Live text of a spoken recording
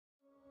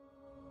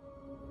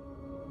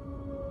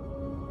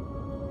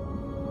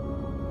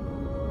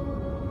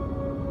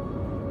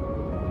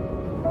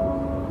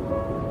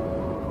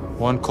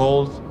one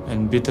cold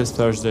and bitter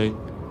Thursday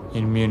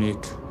in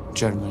Munich,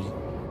 Germany.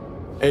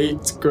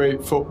 8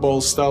 great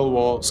football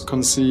stalwarts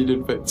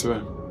conceded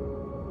victory.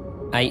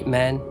 8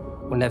 men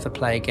will never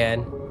play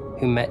again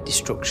who met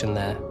destruction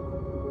there.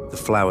 The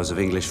flowers of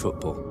English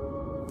football,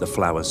 the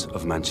flowers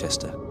of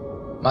Manchester.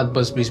 Matt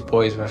Busby's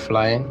boys were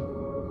flying.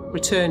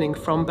 Returning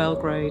from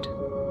Belgrade.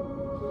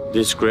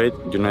 This great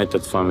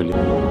United family.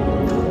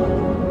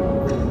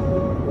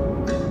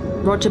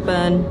 Roger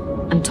Byrne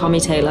and Tommy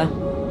Taylor,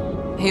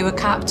 who were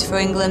capped for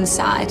England's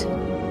side.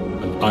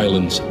 And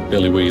Ireland's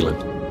Billy Whelan,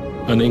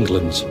 and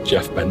England's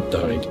Jeff Bent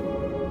died.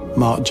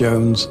 Mark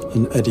Jones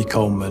and Eddie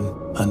Coleman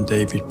and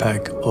David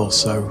Pegg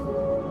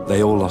also.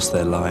 They all lost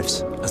their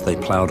lives as they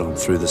ploughed on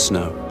through the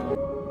snow.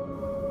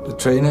 The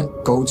trainer,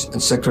 coach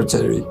and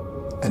secretary,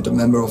 and a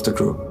member of the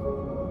crew.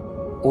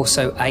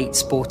 Also 8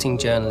 sporting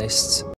journalists